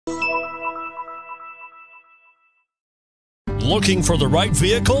Looking for the right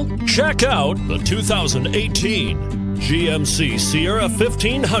vehicle? Check out the 2018 GMC Sierra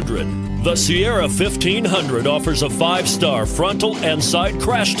 1500. The Sierra 1500 offers a 5-star frontal and side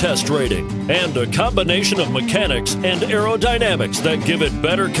crash test rating and a combination of mechanics and aerodynamics that give it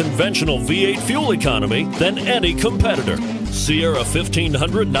better conventional V8 fuel economy than any competitor. Sierra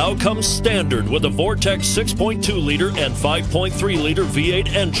 1500 now comes standard with a Vortex 6.2-liter and 5.3-liter V8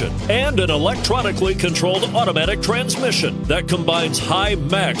 engine and an electronically controlled automatic transmission that combines high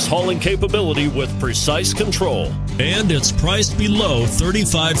max hauling capability with precise control. And it's priced below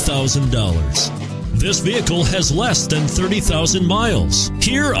 $35,000. This vehicle has less than 30,000 miles.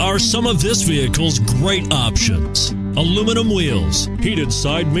 Here are some of this vehicle's great options: aluminum wheels, heated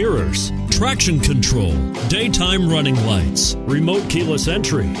side mirrors, traction control, daytime running lights, remote keyless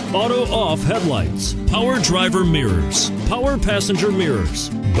entry, auto-off headlights, power driver mirrors, power passenger mirrors,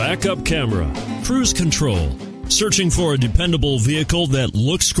 backup camera, cruise control. Searching for a dependable vehicle that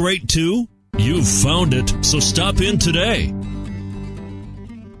looks great too? You've found it, so stop in today.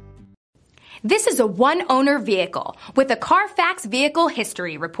 This is a one-owner vehicle with a Carfax Vehicle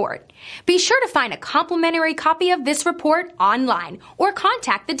History Report. Be sure to find a complimentary copy of this report online or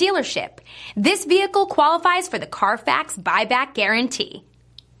contact the dealership. This vehicle qualifies for the Carfax Buyback Guarantee.